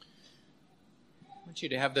want you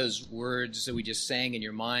to have those words that we just sang in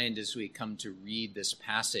your mind as we come to read this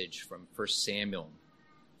passage from 1 Samuel.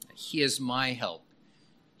 He is my help.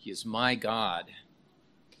 He is my God.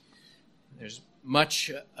 There's much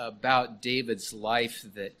about David's life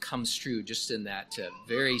that comes through just in that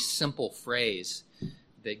very simple phrase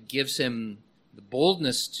that gives him the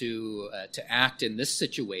boldness to act in this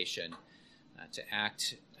situation,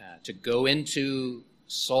 to go into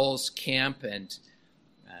Saul's camp and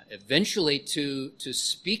eventually to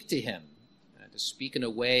speak to him, to speak in a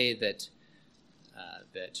way that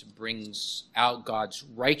brings out God's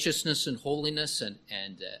righteousness and holiness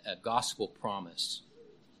and a gospel promise.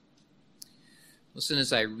 Listen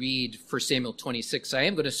as I read 1 Samuel 26. I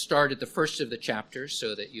am going to start at the first of the chapter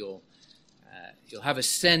so that you'll have a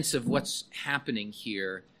sense of what's happening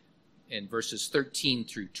here in verses 13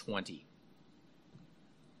 through 20.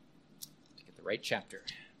 To get the right chapter.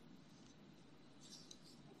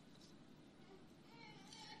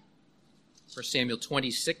 1 Samuel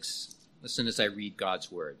 26. Listen as I read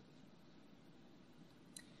God's word.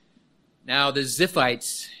 Now the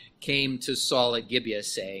Ziphites came to Saul at Gibeah,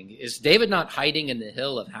 saying, "Is David not hiding in the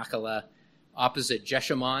hill of Hachilah opposite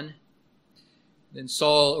Jeshimon?" Then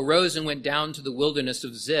Saul arose and went down to the wilderness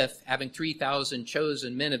of Ziph, having 3,000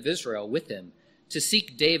 chosen men of Israel with him, to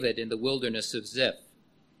seek David in the wilderness of Ziph.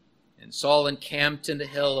 And Saul encamped in the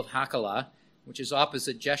hill of Hachilah, which is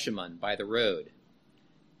opposite Jeshimon, by the road.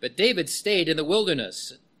 But David stayed in the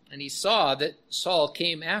wilderness, and he saw that Saul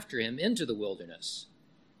came after him into the wilderness.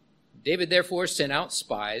 David therefore sent out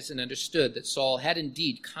spies and understood that Saul had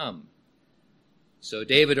indeed come. So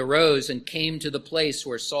David arose and came to the place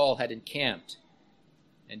where Saul had encamped.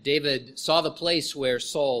 And David saw the place where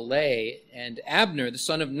Saul lay, and Abner, the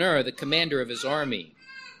son of Ner, the commander of his army.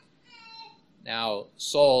 Now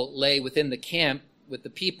Saul lay within the camp with the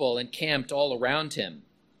people encamped all around him.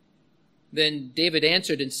 Then David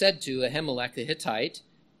answered and said to Ahimelech the Hittite,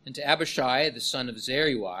 and to Abishai, the son of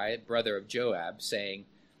Zeruiah, brother of Joab, saying,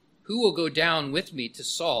 "Who will go down with me to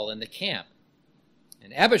Saul in the camp?"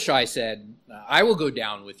 And Abishai said, "I will go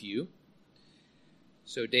down with you."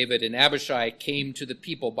 So David and Abishai came to the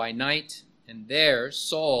people by night, and there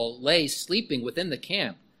Saul lay sleeping within the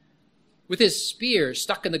camp, with his spear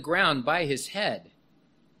stuck in the ground by his head.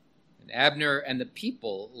 And Abner and the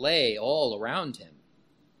people lay all around him.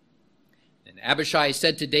 And Abishai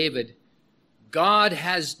said to David, "God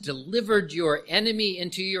has delivered your enemy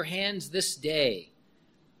into your hands this day.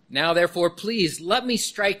 Now, therefore, please let me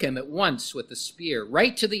strike him at once with the spear,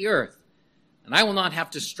 right to the earth, and I will not have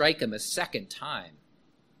to strike him a second time."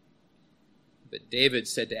 But David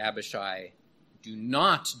said to Abishai, "Do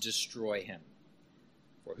not destroy him,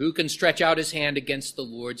 for who can stretch out his hand against the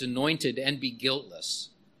Lord's anointed and be guiltless?"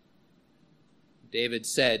 David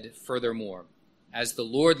said furthermore, "As the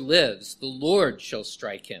Lord lives, the Lord shall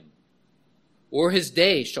strike him, or his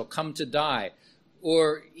day shall come to die,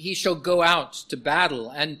 or he shall go out to battle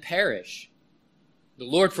and perish. The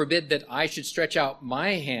Lord forbid that I should stretch out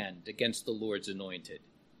my hand against the Lord's anointed.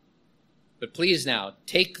 But please now,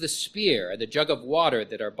 take the spear and the jug of water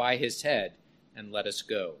that are by his head, and let us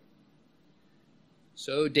go."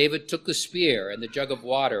 So David took the spear and the jug of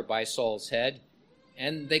water by Saul's head,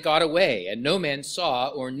 and they got away, and no man saw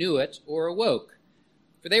or knew it or awoke,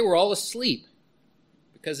 for they were all asleep,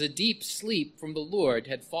 because a deep sleep from the Lord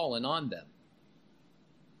had fallen on them.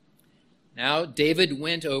 Now David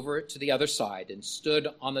went over to the other side and stood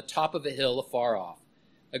on the top of a hill afar off,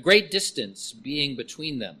 a great distance being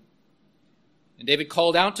between them. And David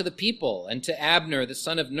called out to the people and to Abner, the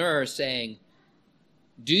son of Ner, saying,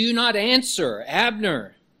 "Do you not answer,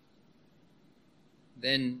 Abner?"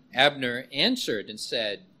 Then Abner answered and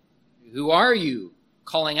said, "Who are you?"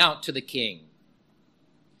 calling out to the king.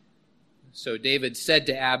 So David said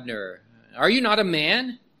to Abner, "Are you not a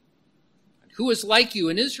man? Who is like you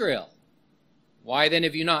in Israel? Why then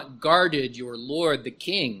have you not guarded your lord the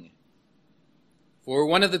king? For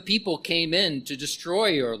one of the people came in to destroy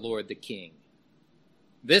your lord the king.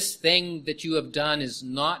 This thing that you have done is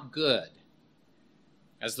not good.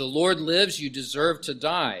 As the Lord lives, you deserve to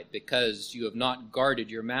die, because you have not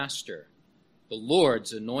guarded your master, the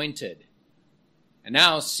Lord's anointed. And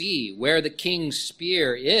now see where the king's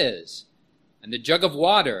spear is, and the jug of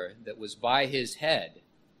water that was by his head."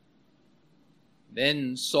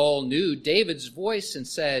 Then Saul knew David's voice and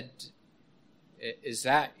said, "Is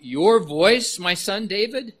that your voice, my son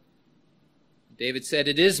David?" David said,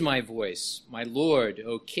 "It is my voice, my lord,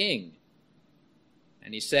 O king."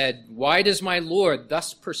 And he said, "Why does my lord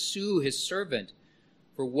thus pursue his servant?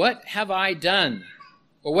 For what have I done,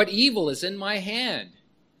 or what evil is in my hand?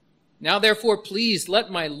 Now therefore please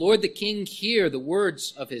let my lord the king hear the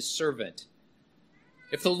words of his servant.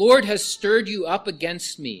 If the Lord has stirred you up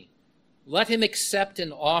against me, let him accept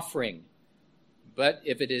an offering. But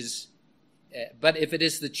if it is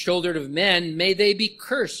the children of men, may they be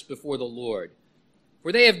cursed before the Lord.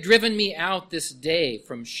 For they have driven me out this day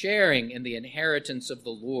from sharing in the inheritance of the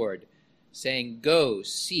Lord, saying, Go,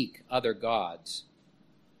 seek other gods.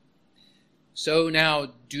 So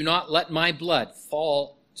now do not let my blood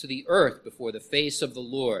fall to the earth before the face of the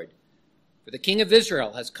Lord. For the king of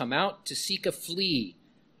Israel has come out to seek a flea,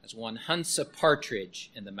 as one hunts a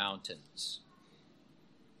partridge in the mountains.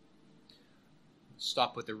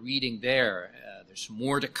 Stop with the reading there. There's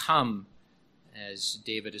more to come as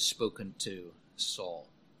David has spoken to Saul.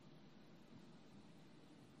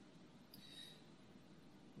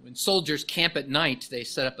 When soldiers camp at night, they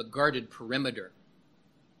set up a guarded perimeter.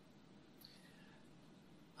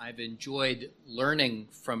 I've enjoyed learning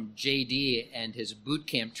from J.D. and his boot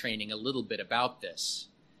camp training a little bit about this.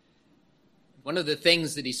 One of the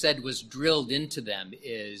things that he said was drilled into them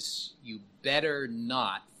is, you better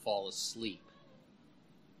not fall asleep.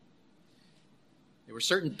 There were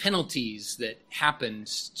certain penalties that happened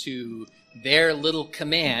to their little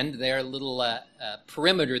command, their little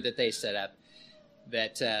perimeter that they set up,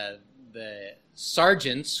 that the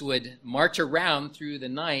sergeants would march around through the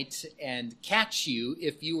night and catch you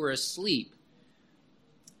if you were asleep.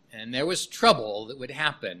 And there was trouble that would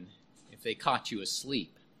happen if they caught you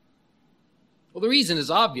asleep. Well, the reason is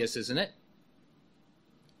obvious, isn't it?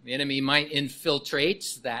 The enemy might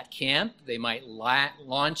infiltrate that camp. They might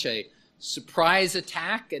launch a surprise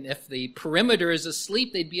attack, and if the perimeter is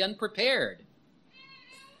asleep, they'd be unprepared.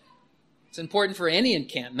 It's important for any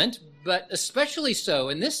encampment, but especially so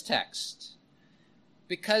in this text,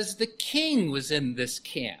 because the king was in this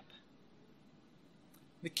camp.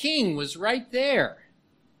 The king was right there,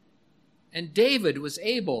 and David was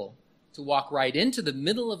able to walk right into the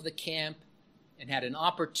middle of the camp and had an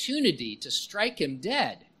opportunity to strike him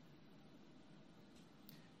dead.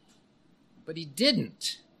 But he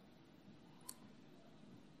didn't.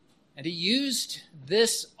 And he used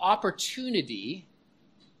this opportunity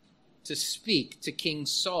to speak to King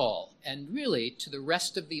Saul and really to the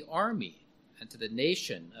rest of the army and to the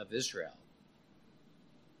nation of Israel.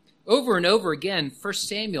 Over and over again, 1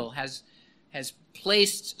 Samuel has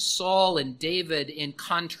placed Saul and David in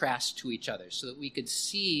contrast to each other so that we could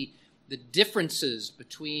see the differences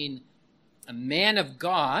between a man of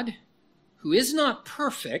God who is not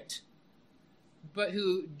perfect, but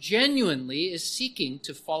who genuinely is seeking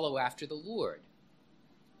to follow after the Lord.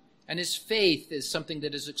 And his faith is something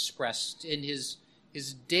that is expressed in his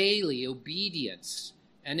daily obedience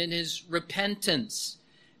and in his repentance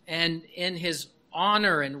and in his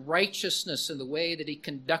honor and righteousness in the way that he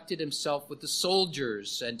conducted himself with the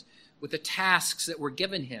soldiers and with the tasks that were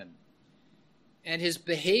given him. And his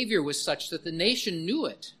behavior was such that the nation knew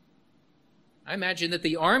it. I imagine that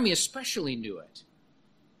the army especially knew it.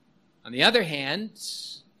 On the other hand,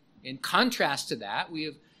 in contrast to that,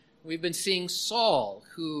 we've been seeing Saul,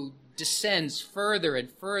 who descends further and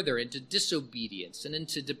further into disobedience and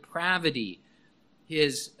into depravity.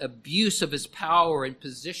 His abuse of his power and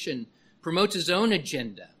position promotes his own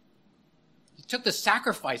agenda. He took the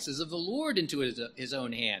sacrifices of the Lord into his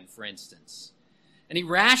own hand, for instance. And he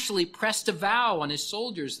rashly pressed a vow on his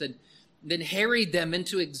soldiers, then harried them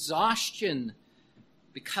into exhaustion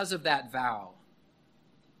because of that vow.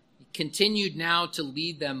 He continued now to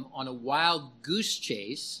lead them on a wild goose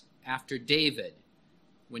chase after David,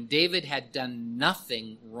 when David had done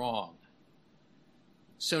nothing wrong.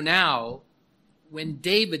 So now, when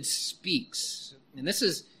David speaks, and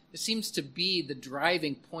this seems to be the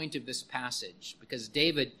driving point of this passage, because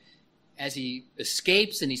David, as he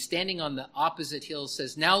escapes and he's standing on the opposite hill,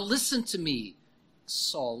 says, "Now listen to me,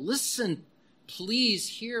 Saul. Listen, please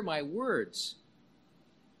hear my words."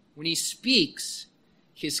 When he speaks,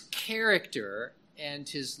 his character and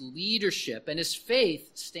his leadership and his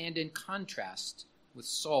faith stand in contrast with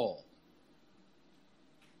Saul.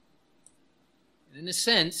 And in a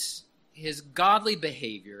sense, his godly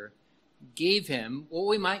behavior gave him what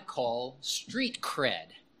we might call street cred.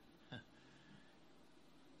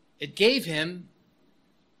 It gave him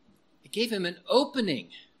an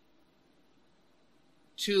opening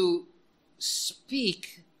to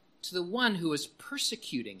speak to the one who was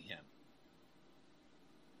persecuting him.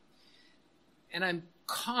 And I'm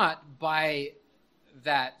caught by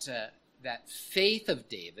that faith of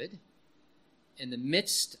David in the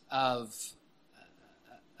midst of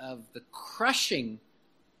the crushing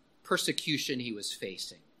persecution he was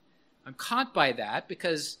facing. I'm caught by that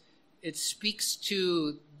because it speaks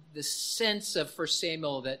to the sense of 1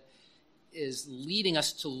 Samuel that is leading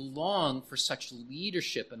us to long for such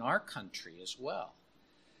leadership in our country as well.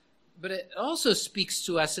 but it also speaks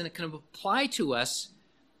to us and it can apply to us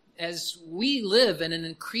as we live in an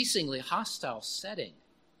increasingly hostile setting.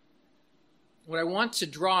 What I want to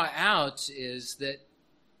draw out is that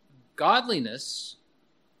godliness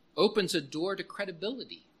opens a door to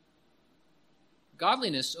credibility.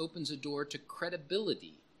 Godliness opens a door to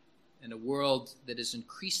credibility in a world that is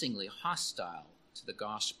increasingly hostile to the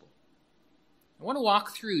gospel. I want to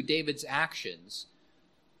walk through David's actions.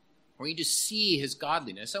 I want you to see his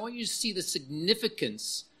godliness. I want you to see the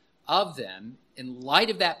significance of them in light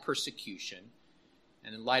of that persecution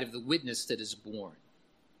and in light of the witness that is borne.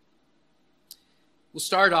 We'll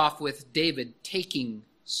start off with David taking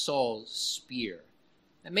Saul's spear.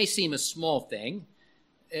 That may seem a small thing.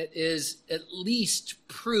 It is at least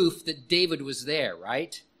proof that David was there,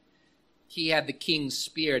 right? He had the king's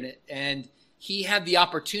spear, and he had the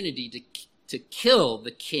opportunity to kill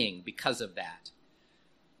the king because of that.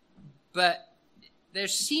 But there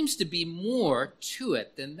seems to be more to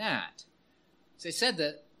it than that. As I said,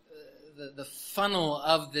 the funnel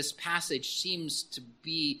of this passage seems to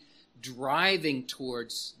be driving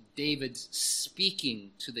towards David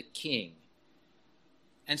speaking to the king.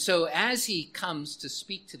 And so as he comes to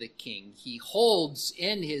speak to the king, he holds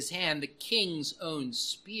in his hand the king's own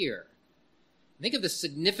spear. Think of the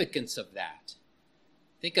significance of that.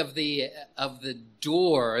 Think of the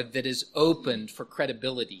door that is opened for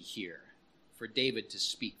credibility here, for David to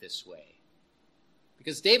speak this way.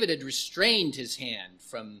 Because David had restrained his hand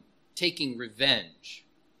from taking revenge.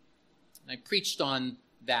 I preached on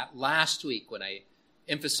that last week when I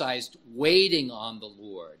emphasized waiting on the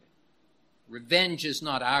Lord. Revenge is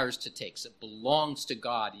not ours to take, it belongs to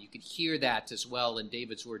God. You could hear that as well in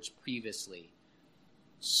David's words previously.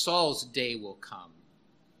 Saul's day will come.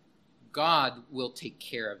 God will take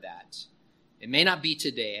care of that. It may not be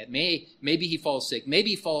today. Maybe he falls sick.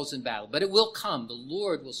 Maybe he falls in battle. But it will come. The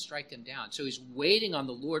Lord will strike him down. So he's waiting on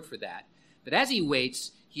the Lord for that. But as he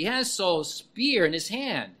waits, he has Saul's spear in his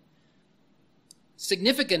hand.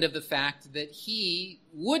 Significant of the fact that he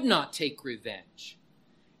would not take revenge.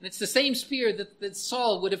 And it's the same spear that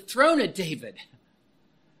Saul would have thrown at David.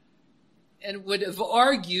 And would have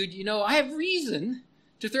argued, I have reason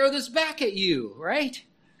to throw this back at you, right?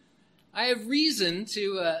 I have reason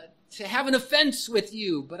to have an offense with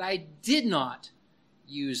you, but I did not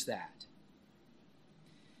use that.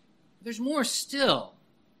 There's more still,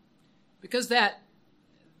 because that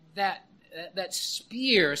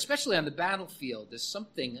spear, especially on the battlefield, is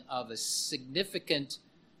something of a significant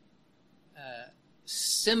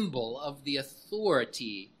symbol of the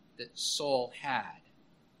authority that Saul had.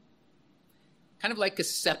 Kind of like a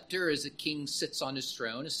scepter as a king sits on his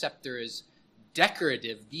throne. A scepter is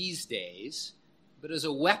decorative these days, but as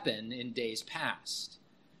a weapon in days past.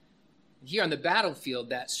 Here on the battlefield,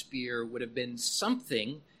 that spear would have been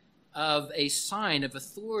something of a sign of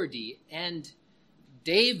authority. And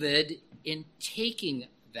David, in taking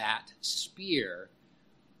that spear,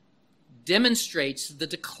 demonstrates the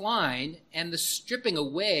decline and the stripping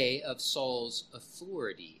away of Saul's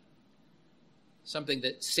authority, something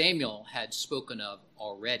that Samuel had spoken of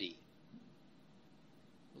already.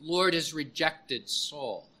 The Lord has rejected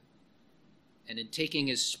Saul, and in taking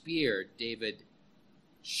his spear, David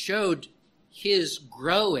showed his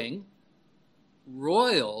growing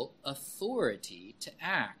royal authority to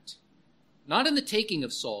act, not in the taking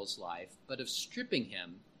of Saul's life, but of stripping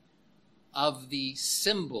him of the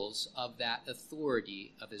symbols of that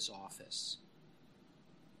authority of his office.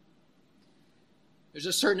 There's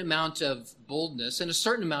a certain amount of boldness and a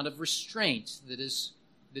certain amount of restraint that is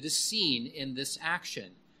seen in this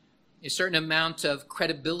action. A certain amount of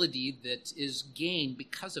credibility that is gained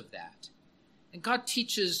because of that. And God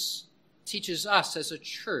teaches us as a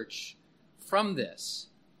church from this.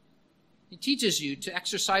 He teaches you to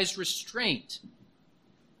exercise restraint.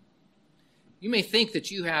 You may think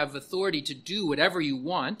that you have authority to do whatever you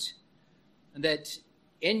want, and that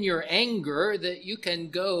in your anger that you can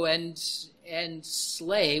go and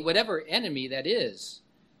slay whatever enemy that is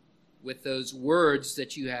with those words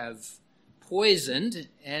that you have poisoned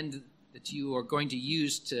and that you are going to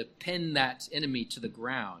use to pin that enemy to the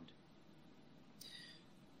ground.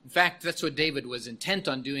 In fact, that's what David was intent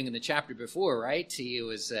on doing in the chapter before, right? He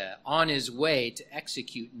was on his way to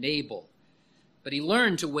execute Nabal. But he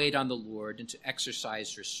learned to wait on the Lord and to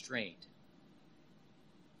exercise restraint.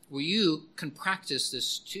 Well, you can practice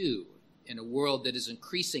this too in a world that is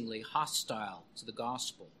increasingly hostile to the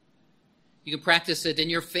gospel. You can practice it in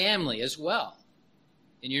your family as well,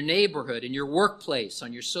 in your neighborhood, in your workplace,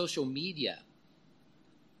 on your social media.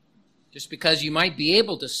 Just because you might be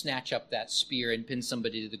able to snatch up that spear and pin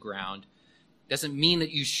somebody to the ground doesn't mean that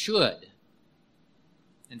you should.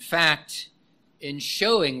 In fact, in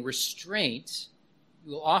showing restraint,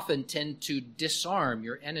 you will often tend to disarm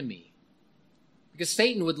your enemy. Because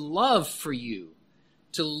Satan would love for you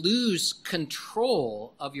to lose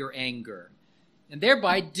control of your anger and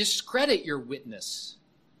thereby discredit your witness.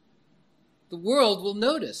 The world will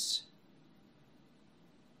notice.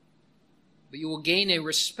 But you will gain a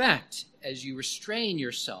respect as you restrain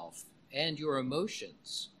yourself and your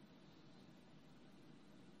emotions.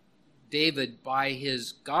 David, by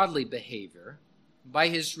his godly behavior, by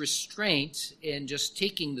his restraint in just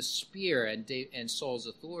taking the spear and Saul's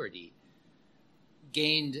authority,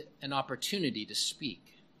 gained an opportunity to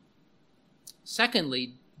speak.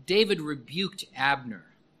 Secondly, David rebuked Abner.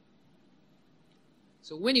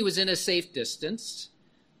 So when he was in a safe distance,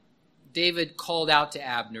 David called out to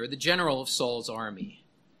Abner, the general of Saul's army,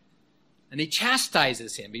 and he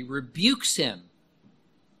chastises him. He rebukes him.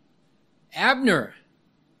 Abner,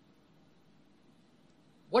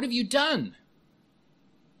 what have you done?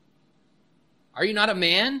 Are you not a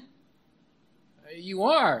man? You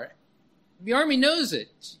are. The army knows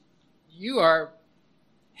it. You are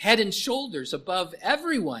head and shoulders above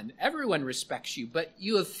everyone. Everyone respects you, but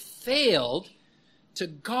you have failed to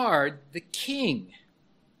guard the king.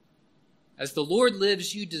 As the Lord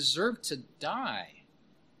lives, you deserve to die,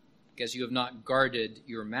 because you have not guarded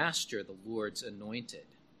your master, the Lord's anointed.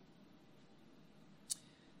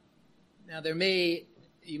 Now,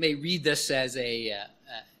 you may read this as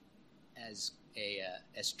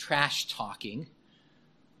trash talking,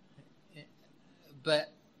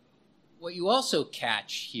 but what you also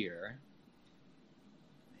catch here,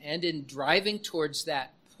 and in driving towards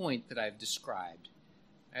that point that I've described,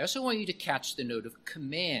 I also want you to catch the note of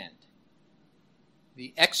command,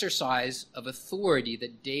 the exercise of authority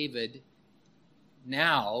that David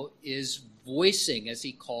now is voicing as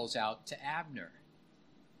he calls out to Abner.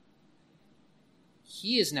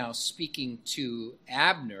 He is now speaking to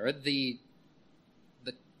Abner, the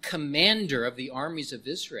commander of the armies of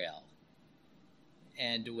Israel.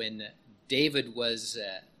 And when David was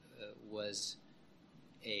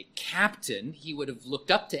a captain, he would have looked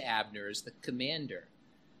up to Abner as the commander.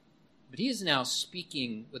 But he is now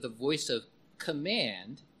speaking with a voice of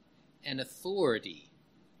command and authority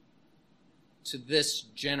to this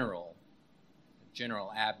General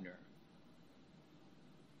Abner.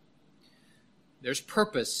 There's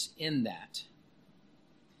purpose in that.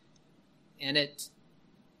 And it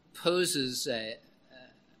poses a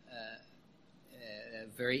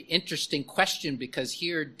very interesting question, because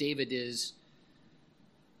here David is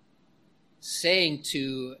saying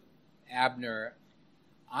to Abner,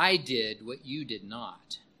 I did what you did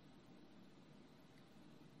not.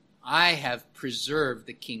 I have preserved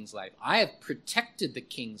the king's life. I have protected the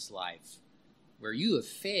king's life where you have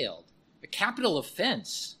failed. A capital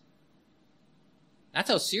offense.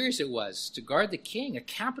 That's how serious it was to guard the king. A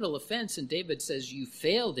capital offense, and David says, you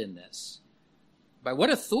failed in this. By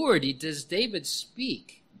what authority does David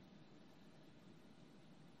speak?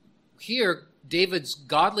 Here, David's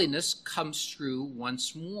godliness comes through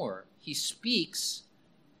once more. He speaks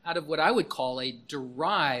out of what I would call a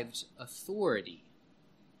derived authority.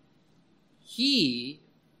 He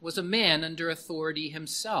was a man under authority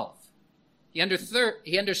himself. He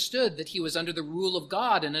understood that he was under the rule of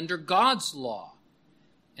God and under God's law.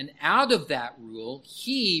 And out of that rule,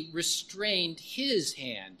 he restrained his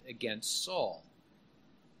hand against Saul.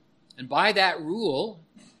 And by that rule,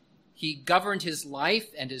 he governed his life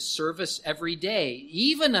and his service every day,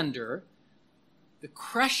 even under the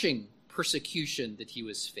crushing persecution that he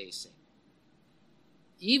was facing,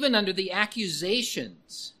 even under the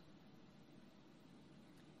accusations.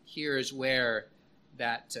 Here is where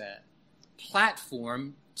that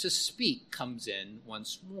platform to speak comes in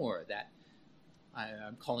once more, that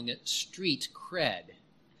I'm calling it street cred.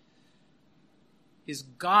 His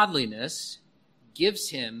godliness gives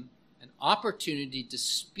him an opportunity to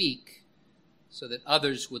speak so that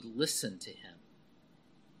others would listen to him.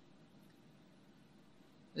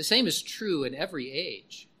 The same is true in every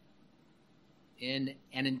age. In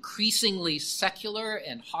an increasingly secular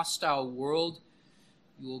and hostile world,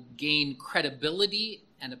 you will gain credibility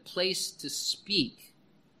and a place to speak,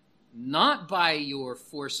 not by your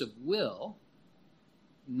force of will,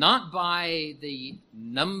 not by the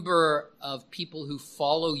number of people who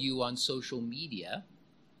follow you on social media,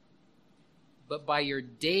 but by your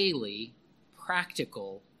daily,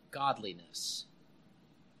 practical godliness.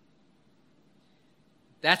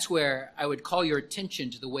 That's where I would call your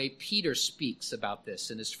attention to the way Peter speaks about this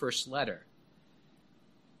in his first letter.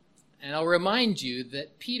 And I'll remind you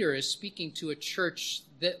that Peter is speaking to a church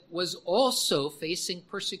that was also facing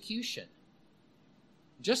persecution,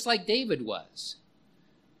 just like David was.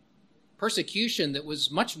 persecution that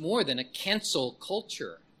was much more than a cancel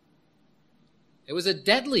culture. It was a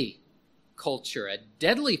deadly culture, a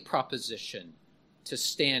deadly proposition to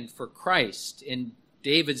stand for Christ in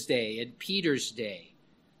David's day, in Peter's day.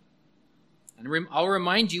 And I'll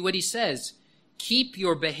remind you what he says. Keep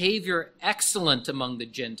your behavior excellent among the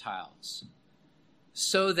Gentiles,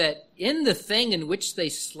 so that in the thing in which they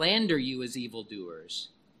slander you as evildoers,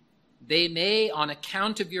 they may, on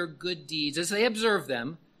account of your good deeds, as they observe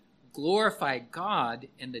them, glorify God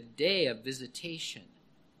in the day of visitation.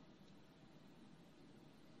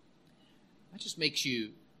 That just makes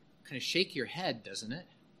you kind of shake your head, doesn't it?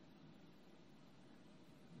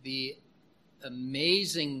 The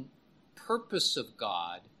amazing purpose of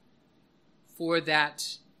God for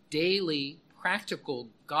that daily practical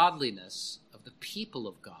godliness of the people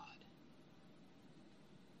of God.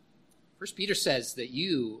 First Peter says that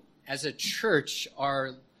you, as a church,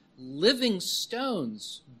 are living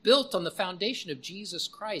stones built on the foundation of Jesus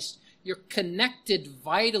Christ. You're connected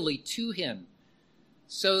vitally to him,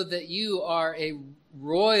 so that you are a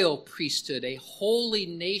royal priesthood, a holy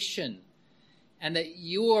nation, and that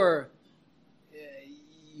your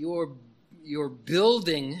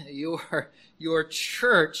building, your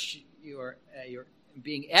church, your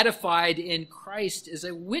being edified in Christ is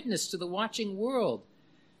a witness to the watching world.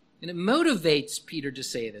 And it motivates Peter to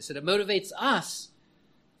say this, and it motivates us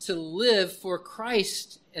to live for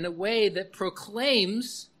Christ in a way that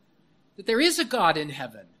proclaims that there is a God in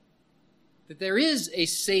heaven, that there is a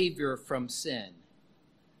Savior from sin.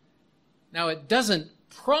 Now, it doesn't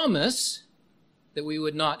promise that we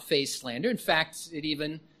would not face slander. In fact, it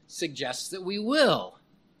even suggests that we will.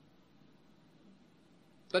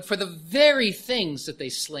 But for the very things that they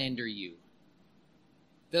slander you,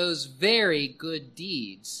 those very good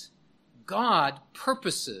deeds, God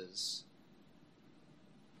purposes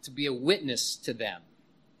to be a witness to them,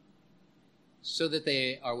 so that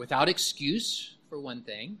they are without excuse, for one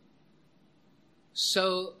thing,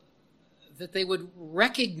 so that they would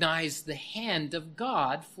recognize the hand of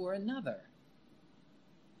God for another.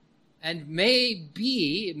 And may it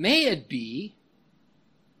be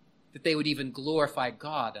that they would even glorify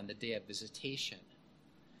God on the day of visitation,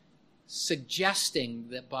 suggesting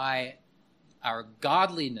that by our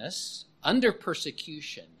godliness under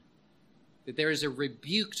persecution, that there is a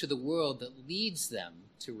rebuke to the world that leads them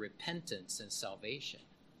to repentance and salvation.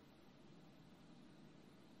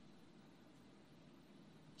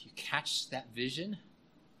 Do you catch that vision?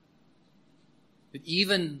 That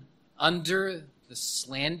even under the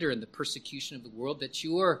slander and the persecution of the world, that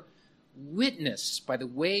your witness by the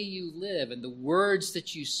way you live and the words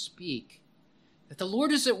that you speak, that the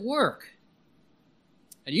Lord is at work.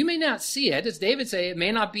 And you may not see it, as David said, it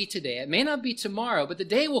may not be today, it may not be tomorrow, but the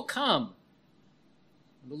day will come.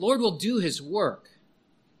 The Lord will do his work,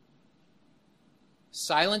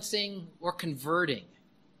 silencing or converting.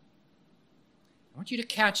 I want you to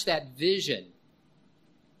catch that vision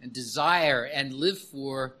and desire and live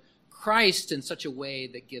for Christ in such a way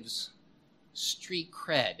that gives street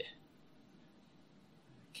cred.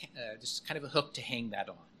 Just kind of a hook to hang that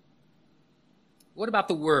on. What about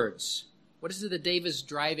the words? What is it that David's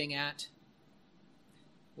driving at?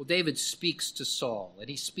 Well, David speaks to Saul, and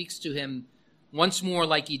he speaks to him once more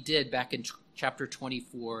like he did back in chapter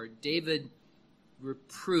 24. David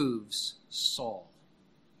reproves Saul.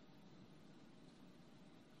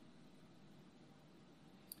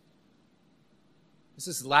 This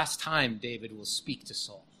is the last time David will speak to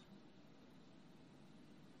Saul.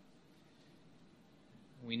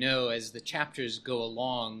 We know as the chapters go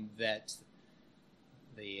along that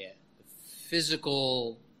the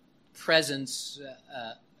physical presence,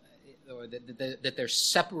 or that they're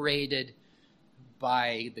separated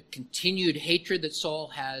by the continued hatred that Saul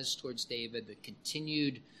has towards David, the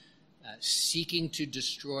continued seeking to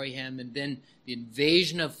destroy him, and then the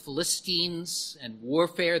invasion of Philistines and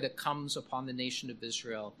warfare that comes upon the nation of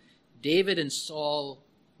Israel. David and Saul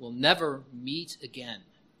will never meet again.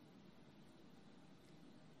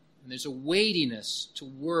 And there's a weightiness to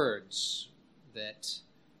words that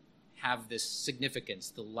have this significance,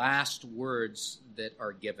 the last words that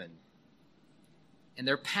are given. And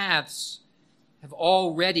their paths have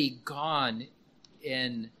already gone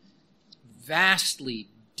in vastly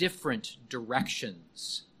different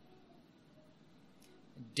directions.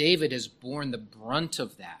 David has borne the brunt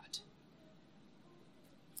of that.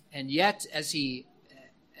 And yet, as he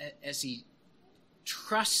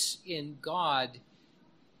trusts in God,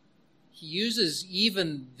 he uses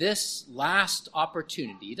even this last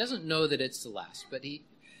opportunity. He doesn't know that it's the last, but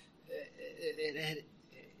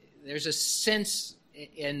there's a sense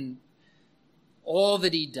in all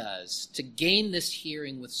that he does to gain this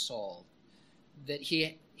hearing with Saul that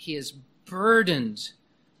he is burdened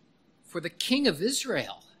for the king of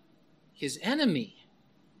Israel, his enemy.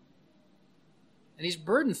 And he's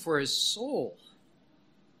burdened for his soul.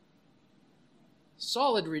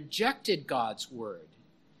 Saul had rejected God's word.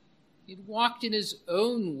 He'd walked in his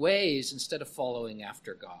own ways instead of following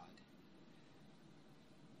after God.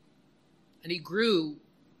 And he grew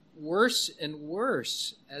worse and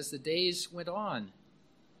worse as the days went on.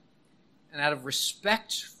 And out of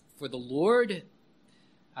respect for the Lord,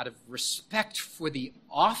 out of respect for the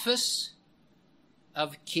office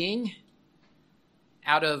of king,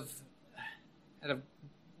 out of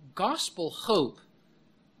gospel hope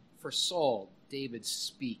for Saul, David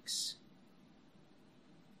speaks.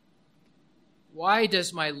 Why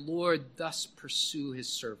does my Lord thus pursue his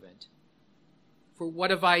servant? For what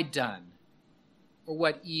have I done? Or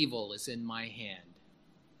what evil is in my hand?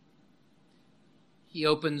 He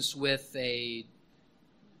opens with a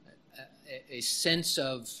sense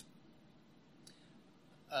of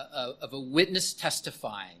a witness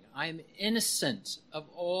testifying. I am innocent of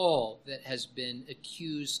all that has been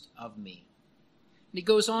accused of me. And he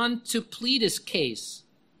goes on to plead his case,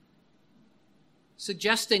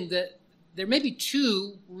 suggesting that there may be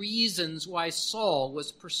two reasons why Saul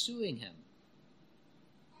was pursuing him.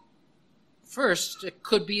 First, it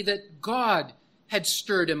could be that God had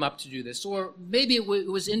stirred him up to do this, or maybe it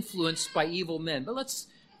was influenced by evil men. But let's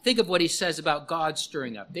think of what he says about God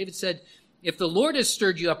stirring up. David said, if the Lord has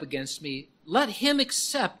stirred you up against me, let him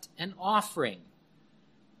accept an offering.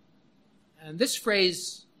 And this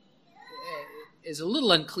phrase is a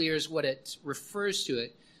little unclear as what it refers to.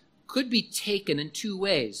 It could be taken in two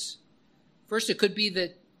ways. First, it could be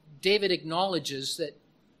that David acknowledges that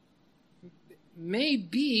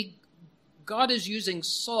maybe God is using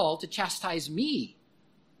Saul to chastise me.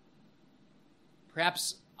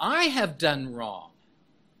 Perhaps I have done wrong.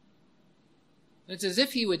 It's as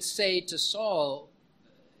if he would say to Saul,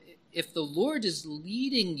 if the Lord is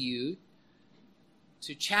leading you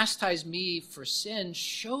to chastise me for sin,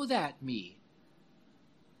 show that me.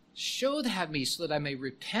 Show that me so that I may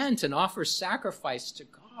repent and offer sacrifice to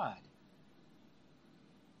God.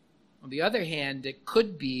 On the other hand, it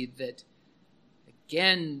could be that,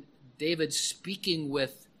 again, David speaking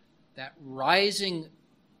with that rising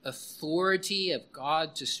authority of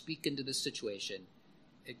God to speak into the situation.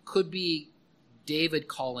 It could be David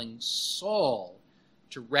calling Saul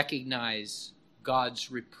to recognize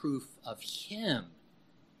God's reproof of him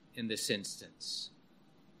in this instance.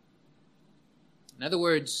 In other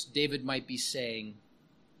words, David might be saying,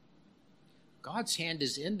 God's hand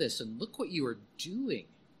is in this, and look what you are doing.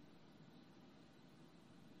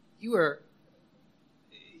 You are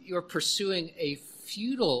pursuing a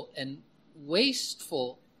futile and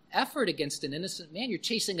wasteful effort against an innocent man. You're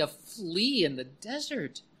chasing a flea in the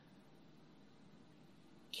desert.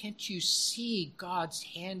 Can't you see God's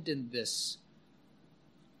hand in this,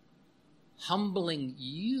 humbling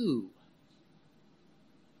you?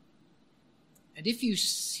 And if you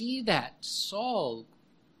see that, Saul,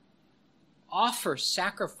 offer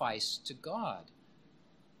sacrifice to God,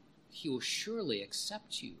 he will surely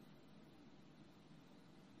accept you.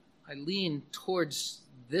 I lean towards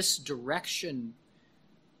this direction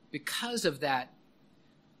because of that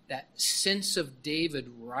sense of David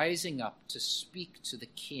rising up to speak to the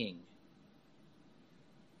king.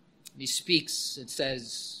 He speaks, it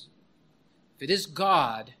says, if it is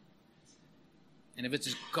God, and if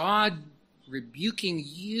it's God rebuking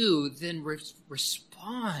you, then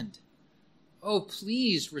respond. Oh,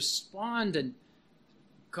 please respond, and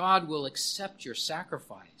God will accept your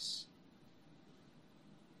sacrifice.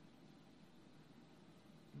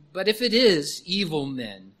 But if it is evil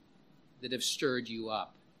men that have stirred you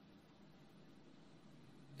up,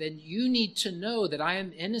 then you need to know that I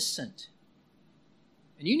am innocent.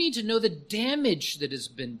 And you need to know the damage that has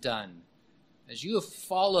been done as you have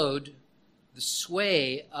followed the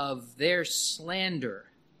sway of their slander.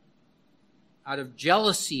 Out of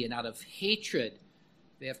jealousy and out of hatred,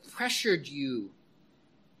 they have pressured you.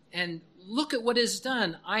 And look at what is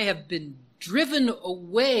done. I have been driven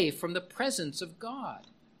away from the presence of God.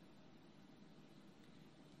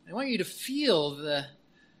 I want you to feel the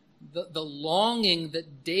longing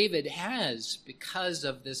that David has because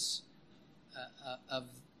of this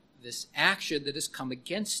action that has come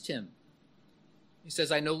against him. He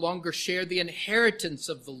says, I no longer share the inheritance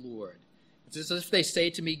of the Lord. It's as if they say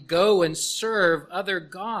to me, go and serve other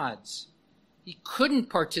gods. He couldn't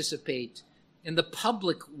participate in the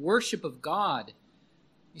public worship of God.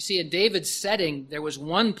 You see, in David's setting, there was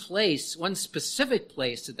one place, one specific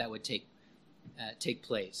place that would take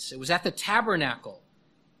place. It was at the tabernacle.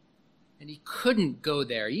 And he couldn't go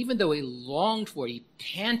there, even though he longed for it. He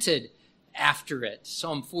panted after it,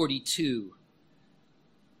 Psalm 42.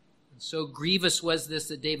 And so grievous was this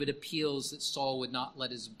that David appeals that Saul would not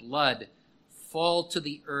let his blood fall to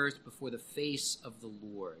the earth before the face of the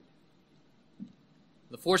Lord.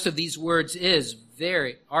 The force of these words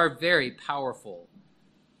are very powerful.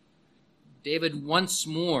 David once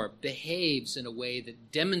more behaves in a way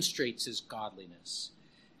that demonstrates his godliness.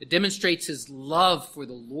 It demonstrates his love for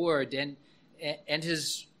the Lord and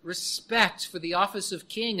his respect for the office of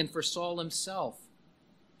king and for Saul himself.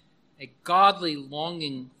 A godly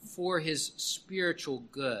longing for his spiritual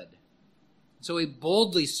good. So he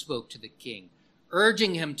boldly spoke to the king,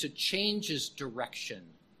 urging him to change his direction,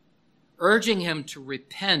 urging him to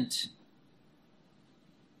repent.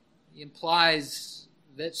 He implies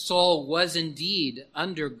that Saul was indeed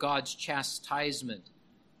under God's chastisement,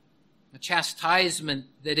 a chastisement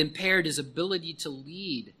that impaired his ability to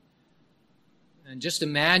lead. And just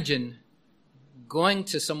imagine going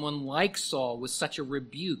to someone like Saul with such a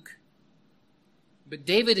rebuke. But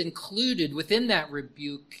David included within that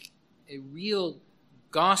rebuke a real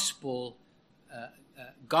gospel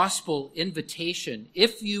invitation.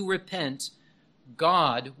 If you repent,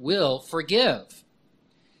 God will forgive.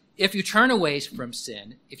 If you turn away from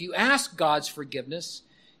sin, if you ask God's forgiveness,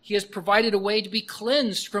 he has provided a way to be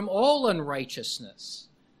cleansed from all unrighteousness.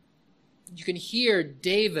 You can hear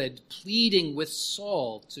David pleading with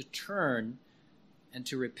Saul to turn and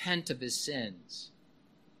to repent of his sins.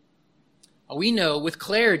 We know with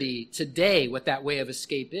clarity today what that way of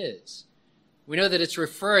escape is. We know that it's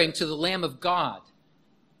referring to the Lamb of God,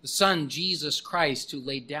 the Son, Jesus Christ, who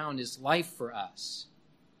laid down his life for us.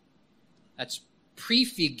 That's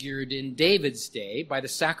prefigured in David's day by the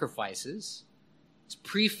sacrifices. It's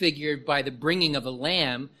prefigured by the bringing of a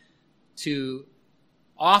lamb to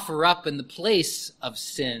offer up in the place of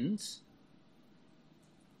sins.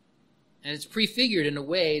 And it's prefigured in a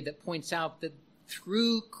way that points out that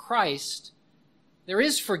through Christ, there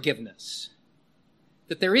is forgiveness,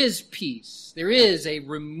 that there is peace, there is a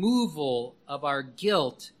removal of our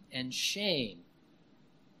guilt and shame.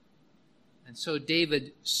 And so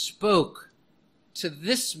David spoke to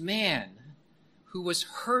this man who was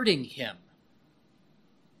hurting him,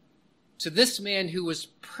 to this man who was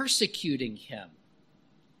persecuting him.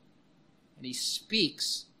 And he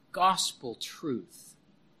speaks gospel truth.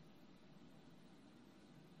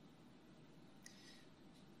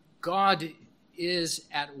 God is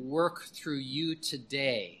at work through you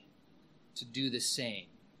today to do the same.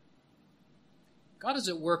 God is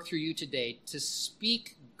at work through you today to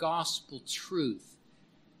speak gospel truth,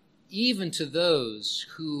 even to those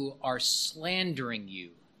who are slandering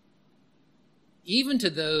you, even to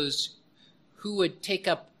those who would take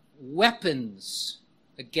up weapons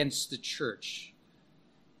against the church,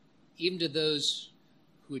 even to those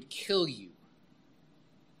who would kill you.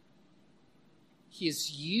 He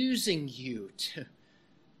is using you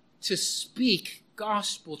to speak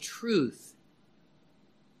gospel truth.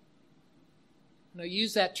 And I'll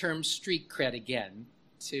use that term street cred again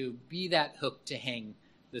to be that hook to hang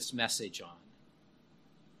this message on.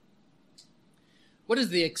 What is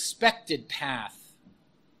the expected path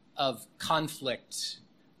of conflict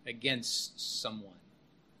against someone?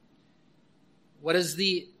 What is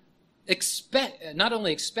the not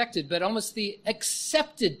only expected, but almost the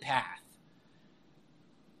accepted path?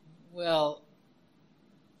 Well,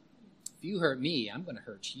 if you hurt me, I'm going to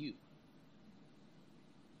hurt you.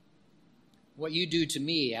 What you do to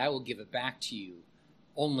me, I will give it back to you,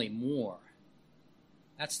 only more.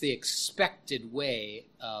 That's the expected way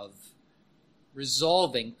of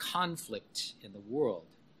resolving conflict in the world.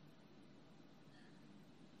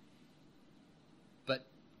 But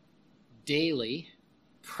daily,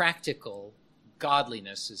 practical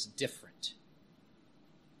godliness is different.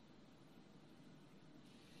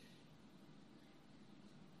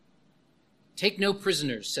 Take no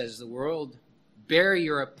prisoners, says the world. Bear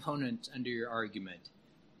your opponent under your argument.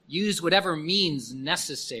 Use whatever means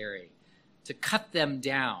necessary to cut them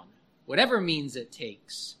down, whatever means it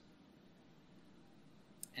takes.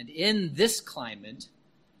 And in this climate,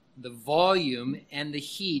 the volume and the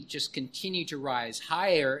heat just continue to rise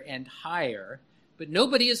higher and higher, but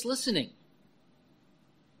nobody is listening.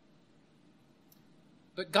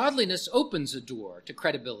 But godliness opens a door to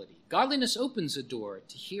credibility. Godliness opens a door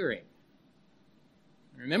to hearing.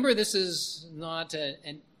 Remember, this is not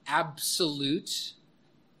an absolute.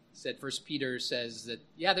 That 1 Peter says that,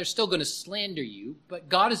 they're still going to slander you, but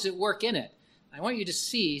God is at work in it. I want you to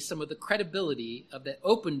see some of the credibility of that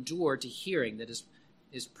open door to hearing that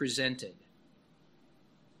is presented.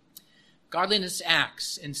 Godliness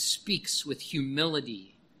acts and speaks with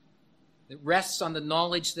humility that rests on the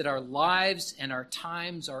knowledge that our lives and our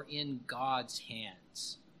times are in God's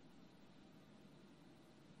hands.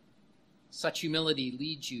 Such humility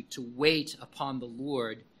leads you to wait upon the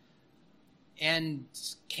Lord and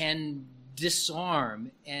can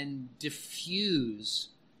disarm and diffuse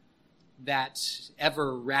that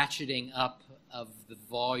ever ratcheting up of the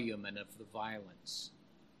volume and of the violence.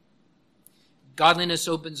 Godliness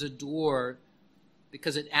opens a door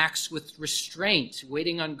because it acts with restraint,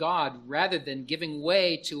 waiting on God, rather than giving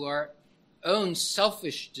way to our own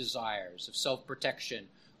selfish desires of self-protection,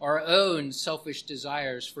 our own selfish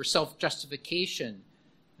desires for self-justification,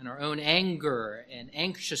 and our own anger and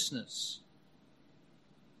anxiousness.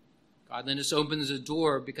 Godliness opens a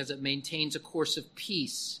door because it maintains a course of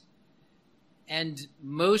peace and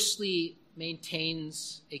mostly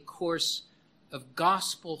maintains a course of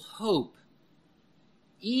gospel hope,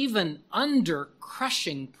 even under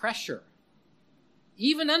crushing pressure.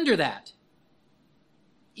 Even under that.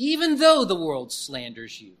 Even though the world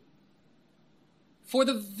slanders you for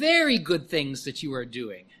the very good things that you are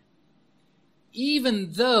doing.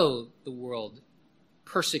 Even though the world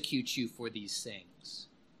persecutes you for these things.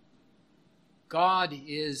 God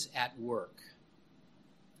is at work.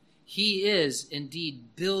 He is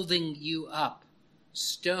indeed building you up,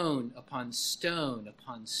 stone upon stone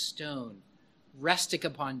upon stone, resting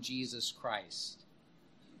upon Jesus Christ.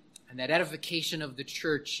 And that edification of the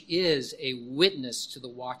church is a witness to the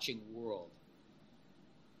watching world.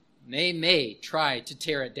 They may try to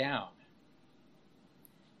tear it down.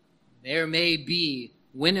 There may be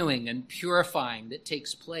winnowing and purifying that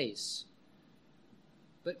takes place.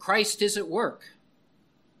 But Christ is at work.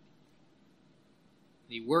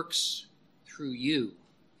 He works through you,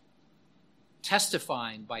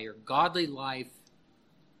 testifying by your godly life,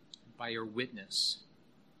 by your witness.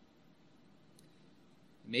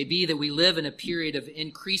 It may be that we live in a period of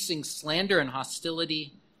increasing slander and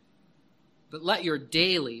hostility, but let your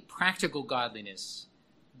daily, practical godliness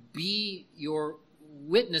be your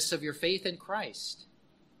witness of your faith in Christ.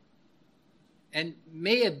 And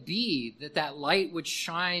may it be that that light would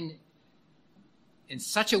shine in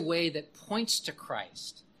such a way that points to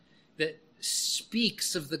Christ, that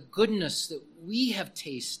speaks of the goodness that we have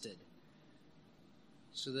tasted,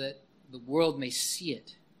 so that the world may see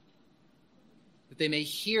it, that they may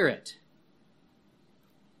hear it.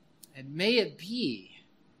 And may it be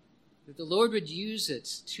that the Lord would use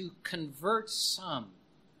it to convert some,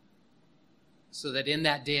 so that in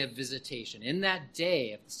that day of visitation, in that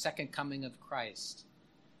day of the second coming of Christ,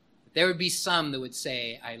 there would be some that would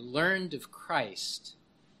say, I learned of Christ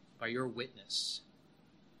by your witness.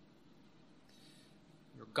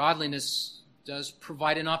 Your godliness does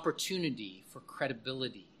provide an opportunity for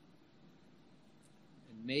credibility.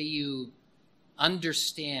 And may you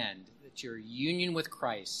understand that your union with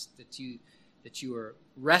Christ, that you are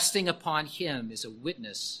resting upon him, is a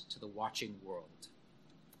witness to the watching world.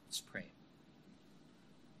 Let's pray.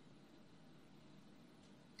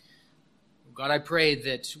 God, I pray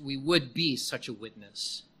that we would be such a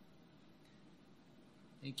witness.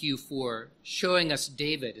 Thank you for showing us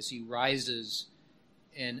David as he rises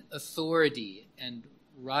in authority and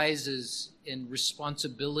rises in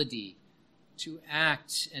responsibility to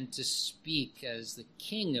act and to speak as the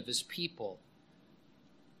king of his people.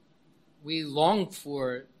 We long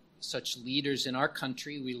for such leaders in our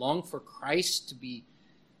country. We long for Christ to be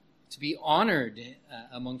honored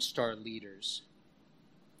amongst our leaders.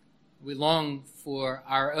 We long for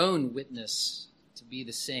our own witness to be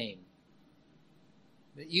the same.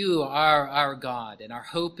 That you are our God, and our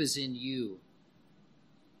hope is in you.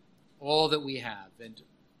 All that we have and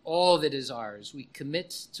all that is ours, we commit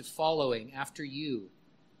to following after you.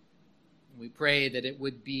 And we pray that it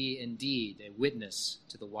would be indeed a witness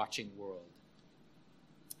to the watching world.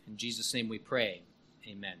 In Jesus' name we pray.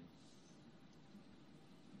 Amen.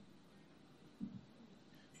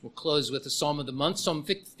 We'll close with the Psalm of the Month, Psalm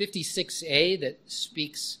 56a, that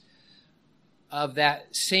speaks of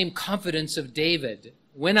that same confidence of David.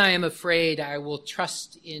 When I am afraid, I will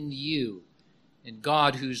trust in you, in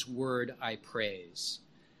God whose word I praise.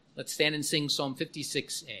 Let's stand and sing Psalm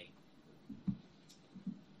 56a.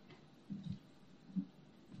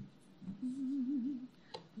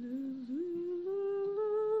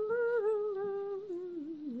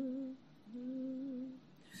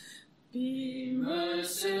 Be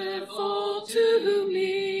merciful to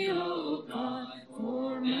me, O God,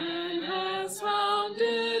 for man has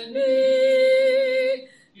hounded me.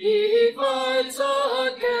 He fights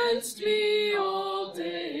against me all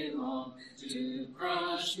day long to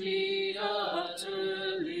crush me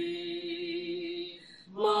utterly.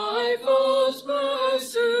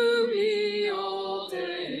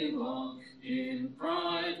 when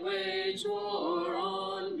pride wage war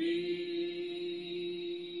on me.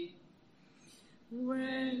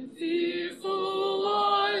 When fearful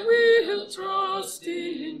I will trust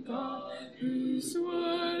in God, whose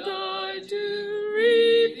word I do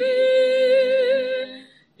revere.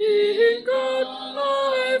 In God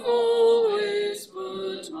I've always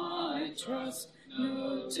put my trust,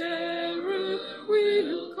 no terror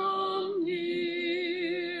will come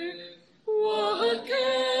near. What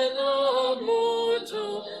can a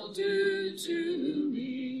mortal do to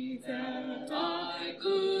me that I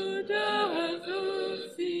could ever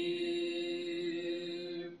fear?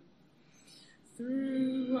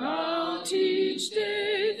 Throughout each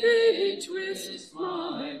day they twist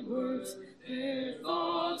my words, their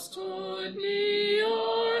thoughts toward me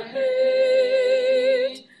are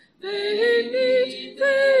hate. They meet,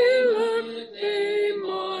 they lurk, they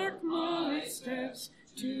mark my steps,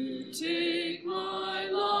 to take my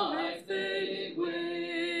life they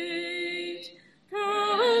wait.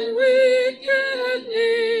 Can wicked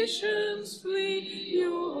nations flee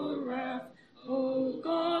your wrath, O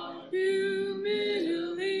God, humiliate?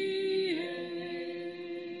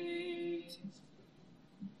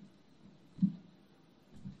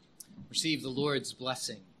 Receive the Lord's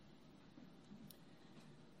blessing.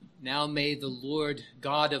 Now may the Lord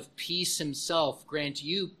God of peace himself grant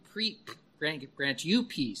you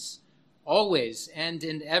peace always and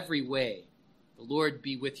in every way. The Lord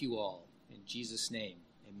be with you all. In Jesus' name,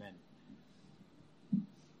 amen.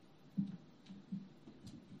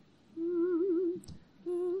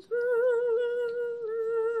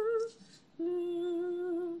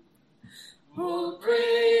 Oh,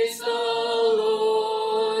 praise the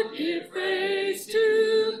Lord, give praise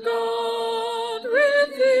to God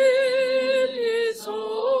within his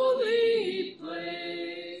holy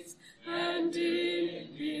place, and in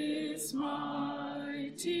his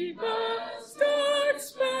mighty power.